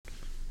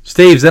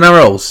Steve's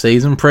NRL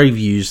season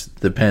previews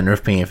the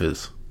Penrith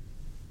Panthers.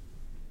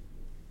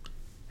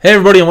 Hey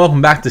everybody and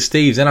welcome back to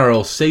Steve's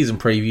NRL season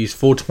previews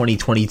for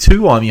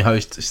 2022. I'm your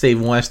host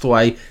Stephen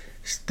Westaway.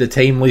 The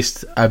team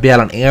list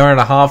about an hour and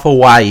a half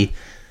away.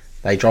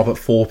 They drop at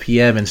 4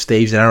 p.m. and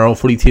Steve's NRL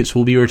footy tips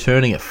will be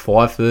returning at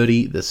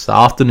 5:30 this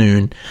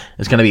afternoon.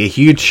 It's going to be a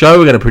huge show.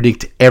 We're going to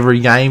predict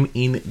every game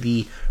in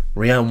the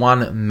round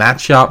one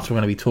matchups. We're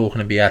going to be talking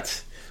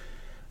about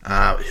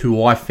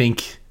who I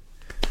think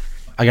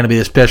are going to be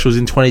the specials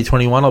in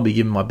 2021. I'll be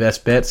giving my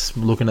best bets.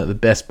 I'm looking at the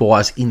best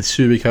buys in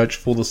Supercoach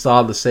for the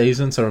start of the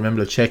season. So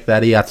remember to check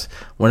that out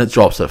when it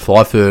drops at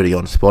 5:30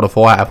 on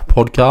Spotify,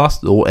 Apple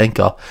Podcasts, or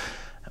Anchor,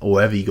 or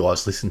wherever you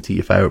guys listen to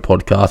your favourite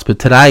podcast. But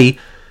today,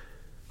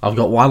 I've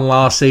got one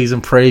last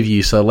season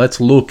preview. So let's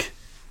look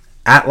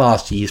at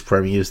last year's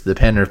premiers, the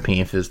Penrith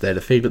Panthers. They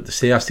defeated the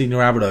South Sydney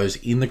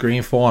Rabbitohs in the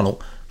grand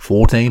final,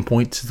 14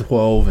 points to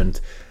 12. And,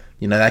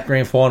 that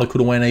grand final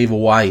could have went either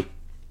way.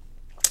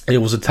 It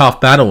was a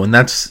tough battle, and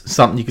that's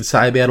something you could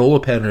say about all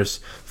of Penrith's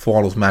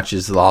finals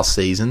matches last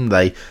season.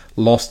 They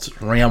lost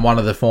round one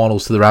of the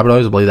finals to the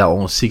Rabbitohs. I believe that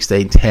one was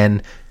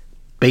 16-10.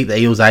 Beat the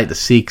Eels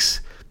 8-6.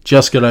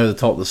 Just got over the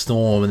top of the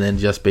Storm, and then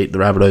just beat the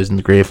Rabbitohs in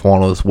the grand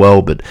final as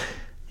well. But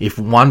if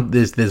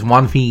there's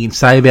one thing you can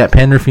say about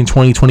Penrith in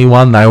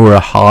 2021, they were a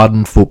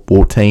hardened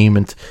football team,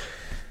 and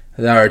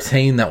they were a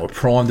team that were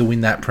primed to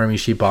win that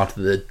premiership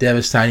after the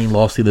devastating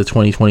loss in the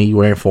 2020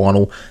 grand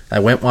final. They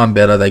went one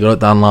better. They got it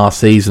done last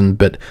season,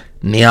 but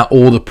now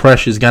all the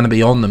pressure is going to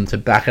be on them to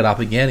back it up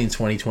again in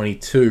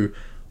 2022.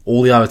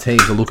 All the other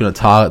teams are looking to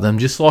target them,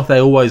 just like they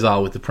always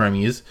are with the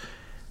premiers.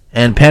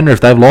 And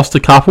Penrith, they've lost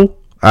a couple.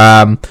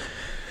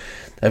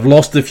 They've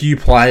lost a few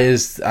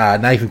players.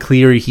 Nathan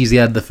Cleary, he's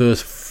out the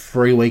first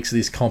 3 weeks of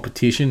this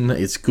competition.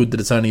 It's good that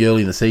it's only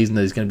early in the season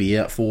that he's going to be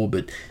out for,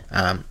 but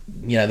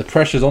the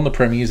pressure's on the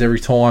premiers every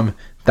time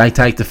they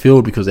take the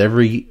field, because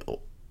every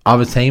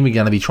other team are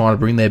going to be trying to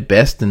bring their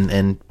best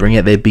and bring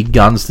out their big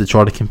guns to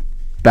try to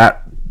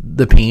combat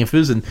the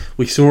Panthers. And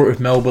we saw it with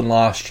Melbourne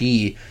last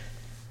year.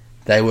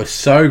 They were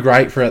so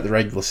great throughout the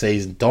regular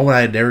season,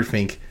 dominated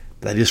everything.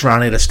 They just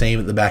ran out of steam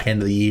at the back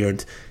end of the year,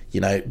 and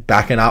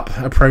backing up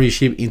a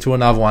premiership into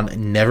another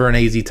one, never an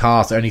easy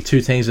task. Only two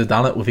teams have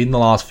done it within the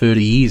last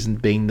 30 years,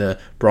 and being the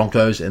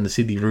Broncos and the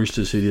Sydney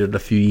Roosters, who did it a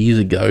few years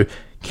ago.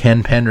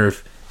 Can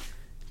Penrith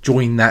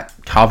join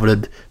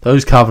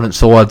those covenant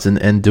sides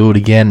and do it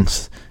again?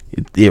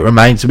 It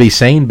remains to be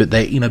seen, but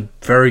they're in a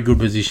very good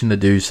position to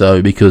do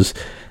so, because,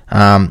 they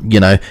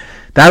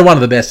had one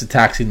of the best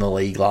attacks in the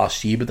league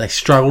last year, but they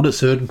struggled at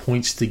certain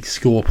points to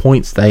score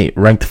points. They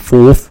ranked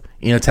 4th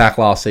in attack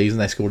last season.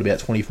 They scored about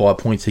 25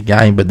 points a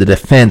game, but the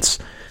defence,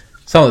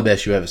 some of the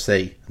best you ever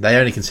see. They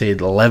only conceded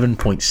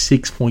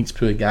 11.6 points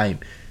per game.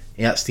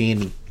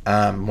 Outstanding.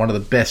 One of the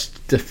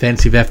best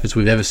defensive efforts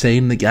we've ever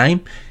seen in the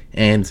game,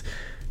 and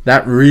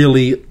that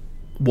really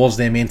was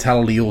their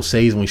mentality all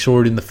season. We saw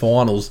it in the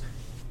finals.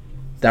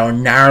 They were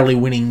narrowly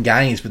winning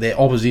games, but their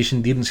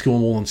opposition didn't score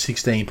more than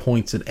 16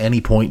 points at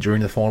any point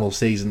during the final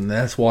season, and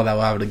that's why they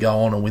were able to go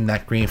on and win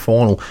that grand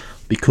final,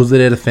 because of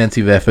their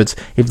defensive efforts.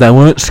 If they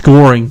weren't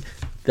scoring,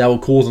 they were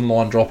causing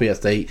line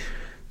dropouts. They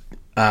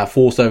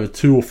forced over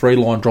 2 or 3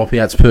 line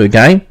dropouts per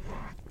game.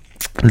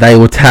 They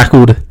were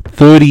tackled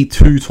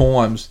 32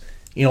 times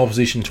in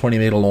opposition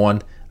 20-metre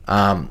line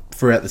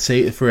throughout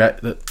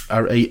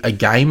a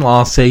game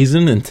last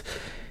season. And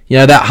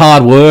that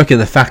hard work and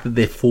the fact that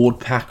their forward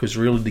pack was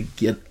really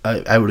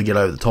able to get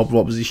over the top of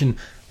opposition,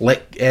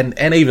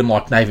 and even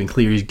like Nathan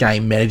Cleary's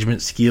game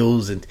management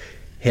skills and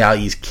how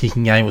his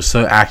kicking game was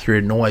so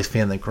accurate and always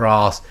found the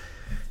grass,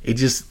 it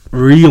just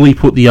really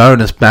put the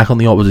onus back on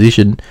the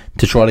opposition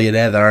to try to get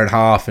out of their own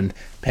half. And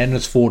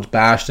Penrith's forwards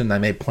bashed them. They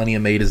made plenty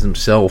of metres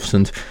themselves,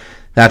 and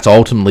that's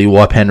ultimately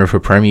why Penrith are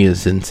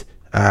premiers. And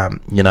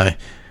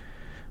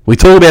we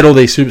talk about all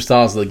these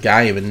superstars of the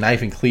game, and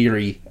Nathan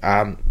Cleary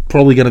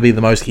probably going to be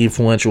the most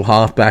influential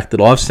halfback that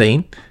I've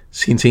seen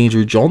since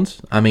Andrew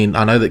Johns. I mean,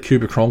 I know that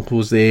Cooper Cronk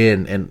was there,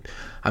 and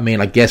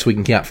I guess we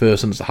can count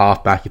Thurston as a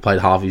halfback. He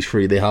played half his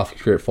career there, half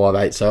his career at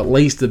 5'8", so at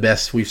least the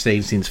best we've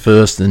seen since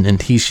Thurston,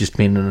 and he's just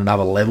been at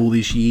another level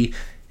this year,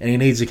 and he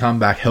needs to come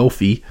back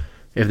healthy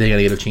if they're going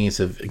to get a chance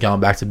of going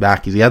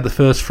back-to-back. He had the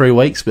first 3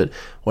 weeks, but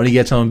when he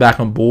gets them back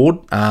on board,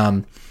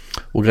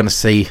 we're going to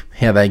see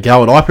how they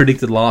go. And I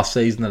predicted last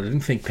season that I didn't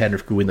think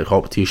Penrith could win the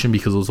competition,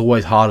 because it was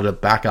always harder to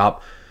back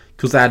up,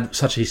 because they had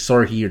such a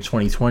historic year in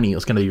 2020. It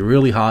was going to be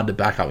really hard to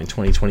back up in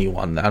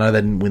 2021. I know they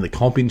didn't win the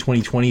comp in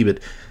 2020, but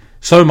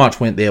so much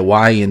went their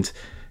way, and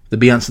the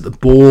bounce at the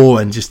ball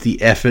and just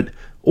the effort,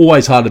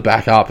 always hard to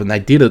back up, and they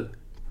did it.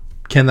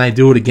 Can they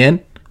do it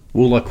again?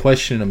 Will I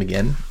question them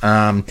again?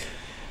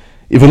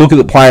 If we look at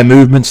the player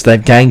movements,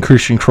 they've gained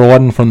Christian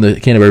Crichton from the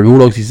Canterbury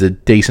Bulldogs. He's a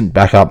decent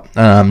backup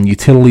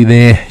utility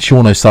there.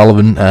 Sean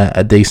O'Sullivan,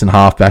 a decent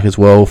halfback as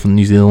well from the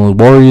New Zealand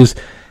Warriors.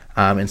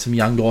 And some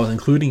young guys,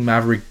 including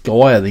Maverick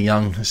Geyer, the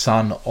young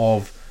son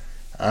of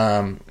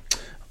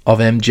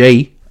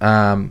MG.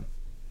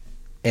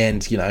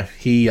 And,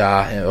 he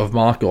of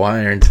Mark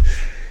Geyer, and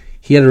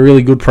he had a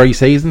really good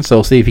pre-season, so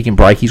we'll see if he can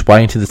break his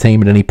way into the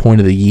team at any point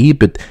of the year.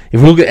 But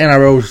if we look at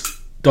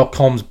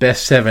NRL.com's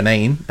best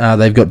 17,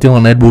 they've got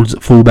Dylan Edwards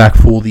at fullback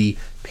for the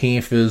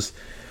Panthers.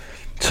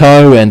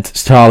 Toe and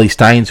Charlie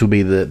Staines will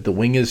be the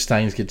wingers.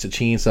 Staines gets a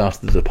chance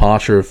after the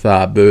departure of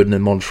Burton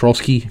and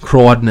Montrosky.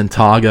 Crichton and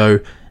Targo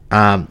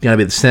going to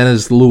be the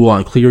centres. Luai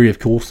and Cleary, of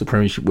course, the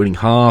premiership winning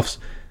halves.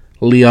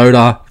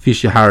 Leota,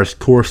 Fisher, Harris,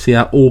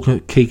 Coruscant, all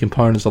key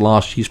components of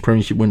last year's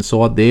premiership win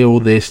side.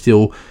 They're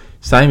still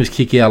same as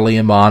Kickout,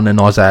 Liam Martin and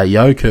Isaiah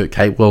Yeo. Kurt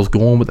Capewell's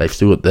gone, but they've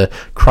still got the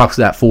crux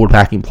of that forward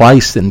pack in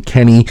place. And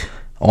Kenny,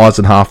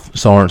 Eisenhuff,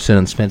 Sorensen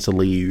and Spencer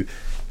Liu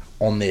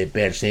on their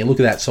bench. Now, look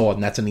at that side,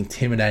 and that's an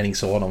intimidating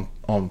side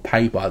on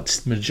paper.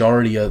 It's the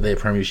majority of their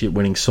premiership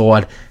winning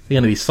side. They're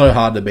going to be so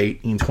hard to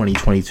beat in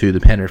 2022, the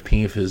Penrith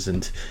Panthers.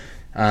 And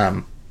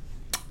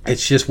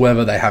it's just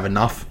whether they have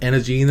enough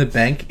energy in the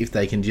bank, if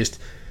they can just...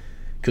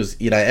 Because,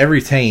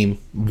 every team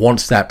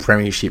wants that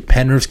premiership.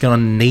 Penrith's going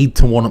to need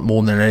to want it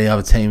more than any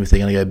other team if they're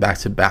going to go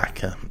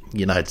back-to-back.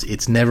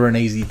 It's never an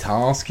easy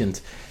task,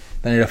 and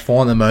they need to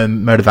find the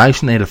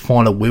motivation. They need to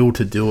find a will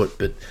to do it.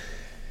 But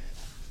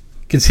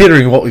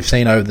considering what we've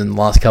seen over the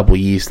last couple of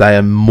years, they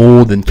are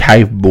more than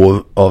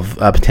capable of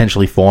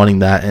potentially finding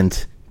that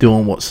and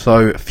doing what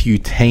so few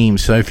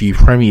teams, so few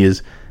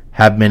premiers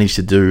have managed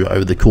to do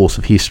over the course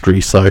of history.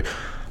 So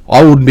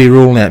I wouldn't be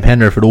ruling out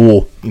Penrith at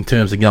all in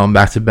terms of going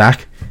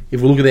back-to-back. If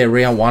we look at their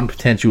round one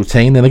potential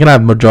team, then they're going to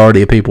have a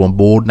majority of people on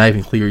board.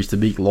 Nathan Cleary's the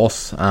big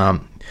loss. They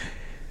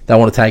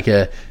want to take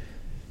a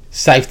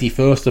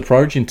safety-first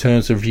approach in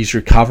terms of his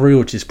recovery,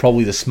 which is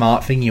probably the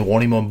smart thing. You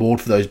want him on board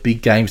for those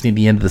big games near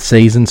the end of the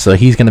season, so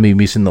he's going to be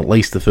missing at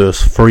least the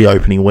first 3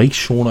 opening weeks.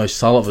 Sean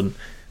O'Sullivan,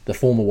 the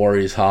former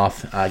Warriors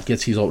half,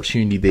 gets his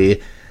opportunity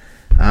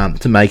there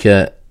to make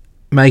an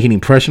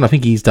impression. I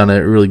think he's done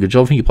a really good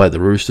job. I think he played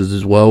the Roosters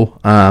as well.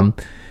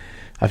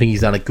 I think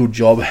he's done a good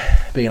job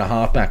being a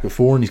halfback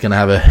before, and he's going to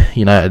have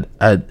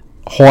a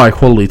high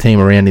quality team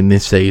around him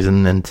this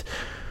season. And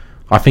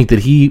I think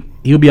that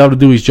he'll be able to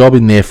do his job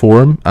in there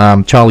for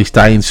him. Charlie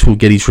Staines will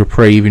get his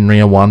reprieve in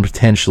round one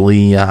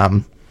potentially.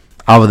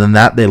 Other than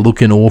that, they're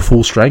looking all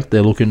full strength.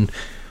 They're looking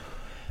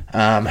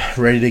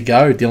ready to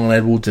go. Dylan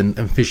Edwards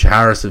and Fisher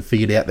Harris have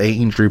figured out their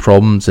injury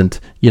problems, and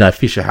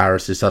Fisher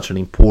Harris is such an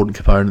important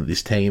component of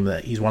this team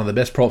that he's one of the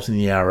best props in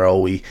the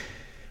NRL. He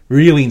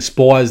really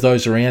inspires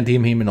those around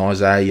him and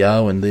Isaiah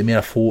Yeo, and the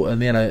amount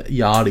of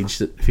yardage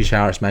that Fisher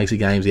Harris makes a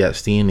game is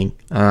outstanding.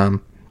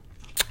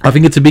 I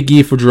think it's a big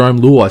year for Jerome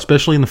Luai,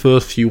 especially in the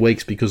first few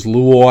weeks, because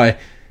Luai,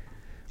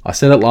 I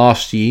said it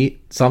last year,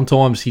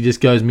 sometimes he just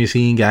goes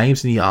missing in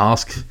games, and you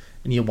ask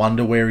and you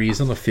wonder where he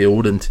is on the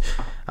field. And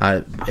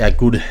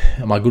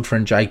my good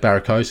friend Jake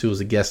Barracosa, who was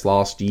a guest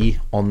last year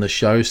on the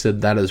show,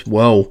 said that as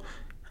well.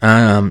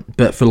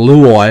 But for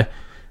Luai,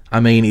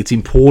 it's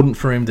important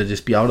for him to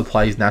just be able to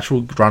play his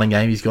natural running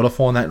game. He's got to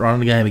find that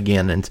running game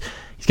again, and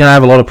he's going to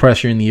have a lot of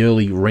pressure in the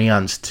early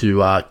rounds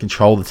to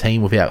control the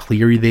team without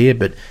Cleary there.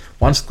 But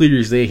once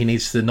Cleary's there, he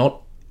needs to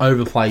not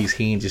overplay his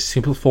hand, just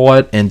simplify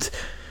it, and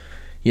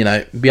be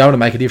able to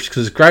make a difference.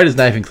 Because as great as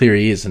Nathan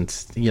Cleary is, and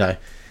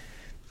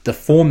the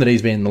form that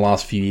he's been in the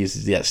last few years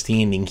is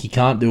outstanding, he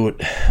can't do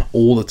it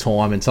all the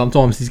time, and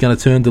sometimes he's going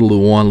to turn to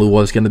Luai, and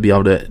Luai's going to be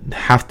able to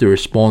have to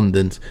respond.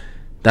 And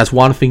that's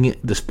one thing,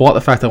 despite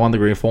the fact they won the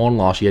grand final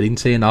last year, I didn't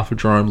see enough of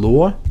Jerome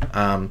Luai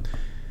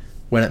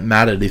when it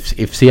mattered.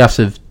 If CS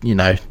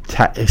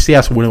if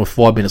CS winning with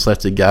 5 minutes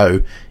left to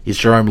go, is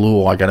Jerome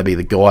Luai going to be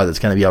the guy that's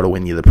going to be able to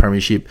win you the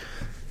premiership?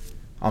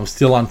 I'm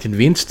still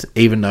unconvinced,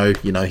 even though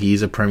he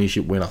is a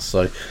premiership winner.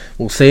 So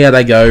we'll see how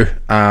they go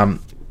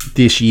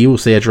this year. We'll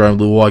see how Jerome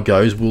Luai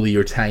goes. Will he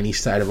retain his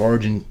state of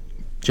origin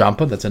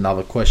jumper? That's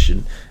another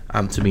question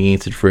to be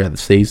answered throughout the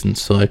season.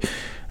 So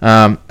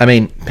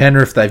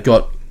Penrith, they've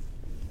got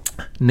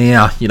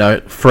now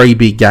 3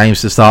 big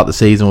games to start the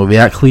season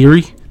without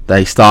Cleary.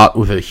 They start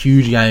with a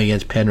huge game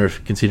against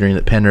Penrith, considering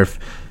that Penrith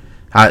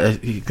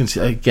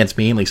against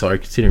Manly.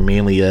 Considering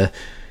Manly,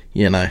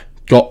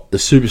 got the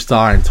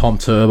superstar in Tom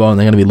Turbo, and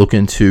they're going to be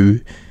looking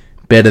to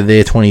better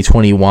their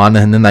 2021.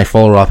 And then they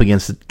follow up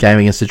against the game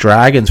against the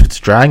Dragons, which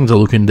the Dragons are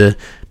looking to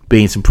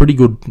be in some pretty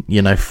good,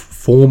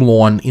 form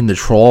line in the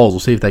trials.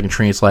 We'll see if they can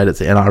translate it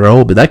to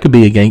NRL, but that could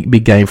be a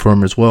big game for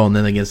them as well. And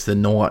then against the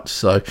Knights,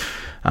 so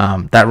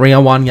that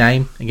round one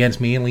game against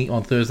Manly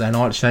on Thursday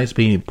night has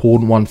been an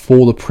important one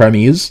for the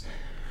Premiers.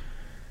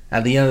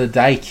 At the end of the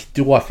day,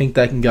 do I think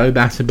they can go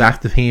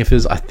back-to-back the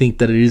Panthers? I think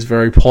that it is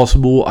very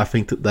possible. I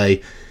think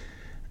that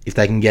if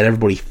they can get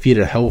everybody fit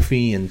and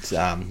healthy, and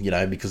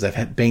because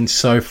they've been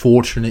so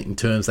fortunate in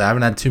terms they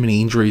haven't had too many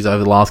injuries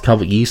over the last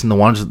couple of years, and the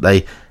ones that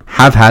they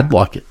have had,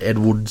 like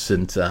Edwards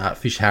and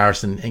Fish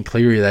Harris and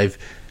Cleary, they've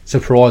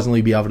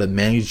surprisingly been able to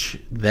manage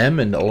them,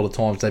 and a lot of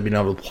times they've been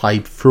able to play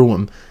through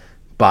them.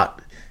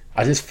 But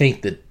I just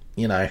think that,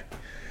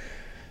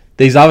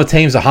 these other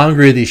teams are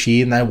hungrier this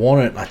year and they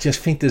want it. I just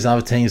think there's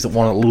other teams that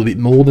want it a little bit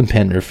more than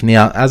Penrith.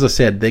 Now, as I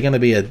said, they're going to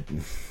be a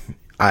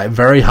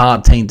very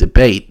hard team to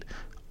beat.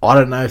 I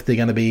don't know if they're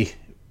going to be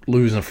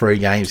losing 3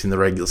 games in the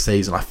regular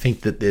season. I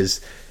think that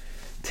there's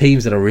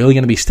teams that are really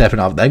going to be stepping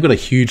up. They've got a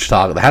huge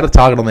target. They had a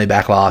target on their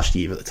back last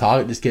year, but the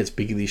target just gets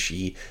bigger this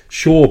year.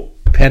 Sure,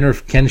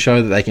 Penrith can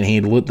show that they can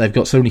handle it. They've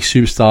got so many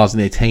superstars in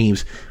their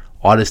teams.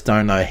 I just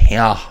don't know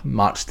how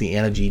much the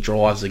energy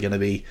drives are going to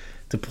be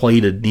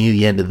depleted near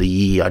the end of the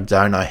year. I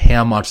don't know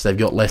how much they've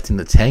got left in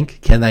the tank.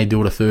 Can they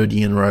do it a third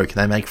year in a row? Can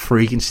they make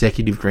 3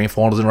 consecutive grand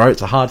finals in a row?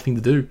 It's a hard thing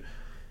to do.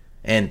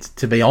 And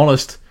to be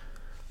honest,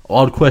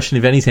 I'd question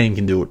if any team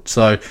can do it.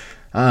 So,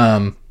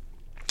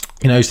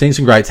 you've seen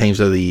some great teams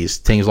over the years.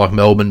 Teams like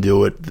Melbourne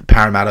do it, the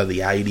Parramatta, the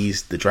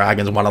 80s, the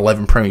Dragons won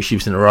 11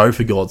 premierships in a row,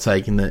 for God's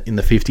sake, in the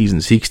 50s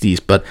and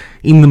 60s. But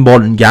in the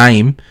modern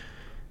game,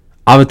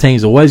 other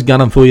teams are always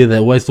gunning for you. They're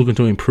always looking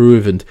to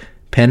improve, and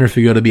Penrith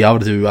have got to be able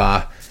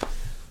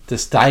to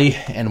stay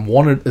and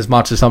want it as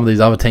much as some of these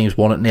other teams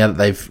want it now that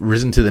they've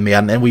risen to the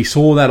mountain. And we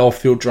saw that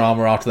off-field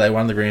drama after they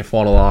won the grand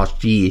final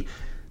last year.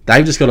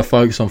 They've just got to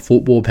focus on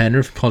football,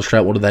 Penrith,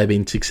 concentrate what have they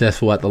been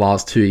successful at the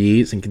last 2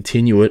 years and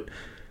continue it.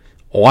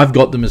 I've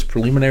got them as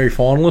preliminary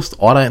finalists.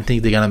 I don't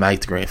think they're going to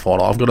make the grand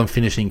final. I've got them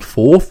finishing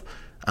 4th.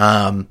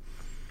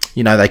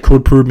 They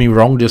could prove me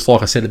wrong, just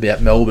like I said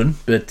about Melbourne,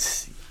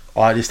 but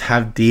I just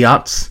have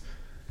doubts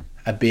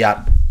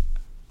about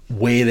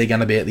where they're going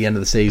to be at the end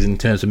of the season in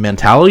terms of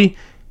mentality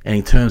and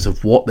in terms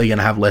of what they're going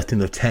to have left in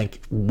the tank.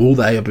 Will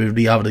they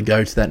be able to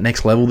go to that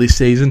next level this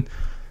season?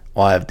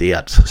 I have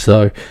doubts.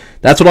 So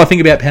that's what I think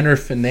about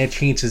Penrith and their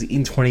chances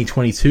in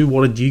 2022.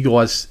 What did you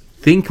guys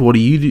think? What do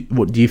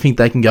you think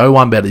they can go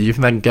one better? Do you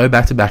think they can go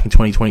back-to-back in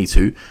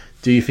 2022?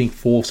 Do you think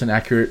 4th's an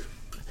accurate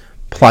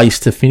place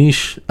to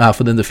finish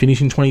for them to finish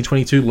in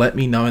 2022? Let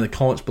me know in the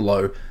comments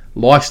below.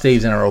 Like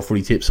Steve's NRL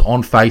Footy Tips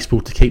on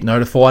Facebook to keep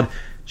notified.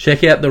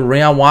 Check out the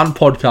Round 1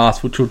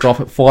 podcast, which will drop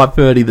at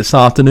 5:30 this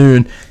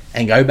afternoon,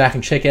 and go back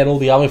and check out all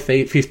the other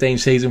 15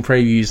 season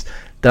previews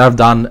that I've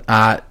done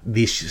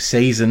this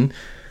season.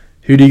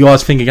 Who do you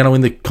guys think are going to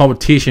win the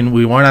competition?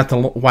 We won't have to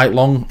wait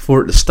long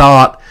for it to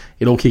start.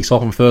 It all kicks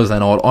off on Thursday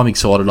night. I'm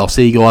excited. I'll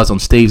see you guys on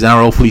Steve's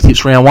NRL Footy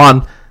Tips Round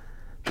 1.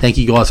 Thank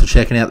you guys for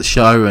checking out the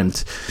show, and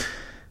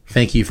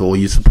thank you for all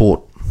your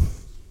support.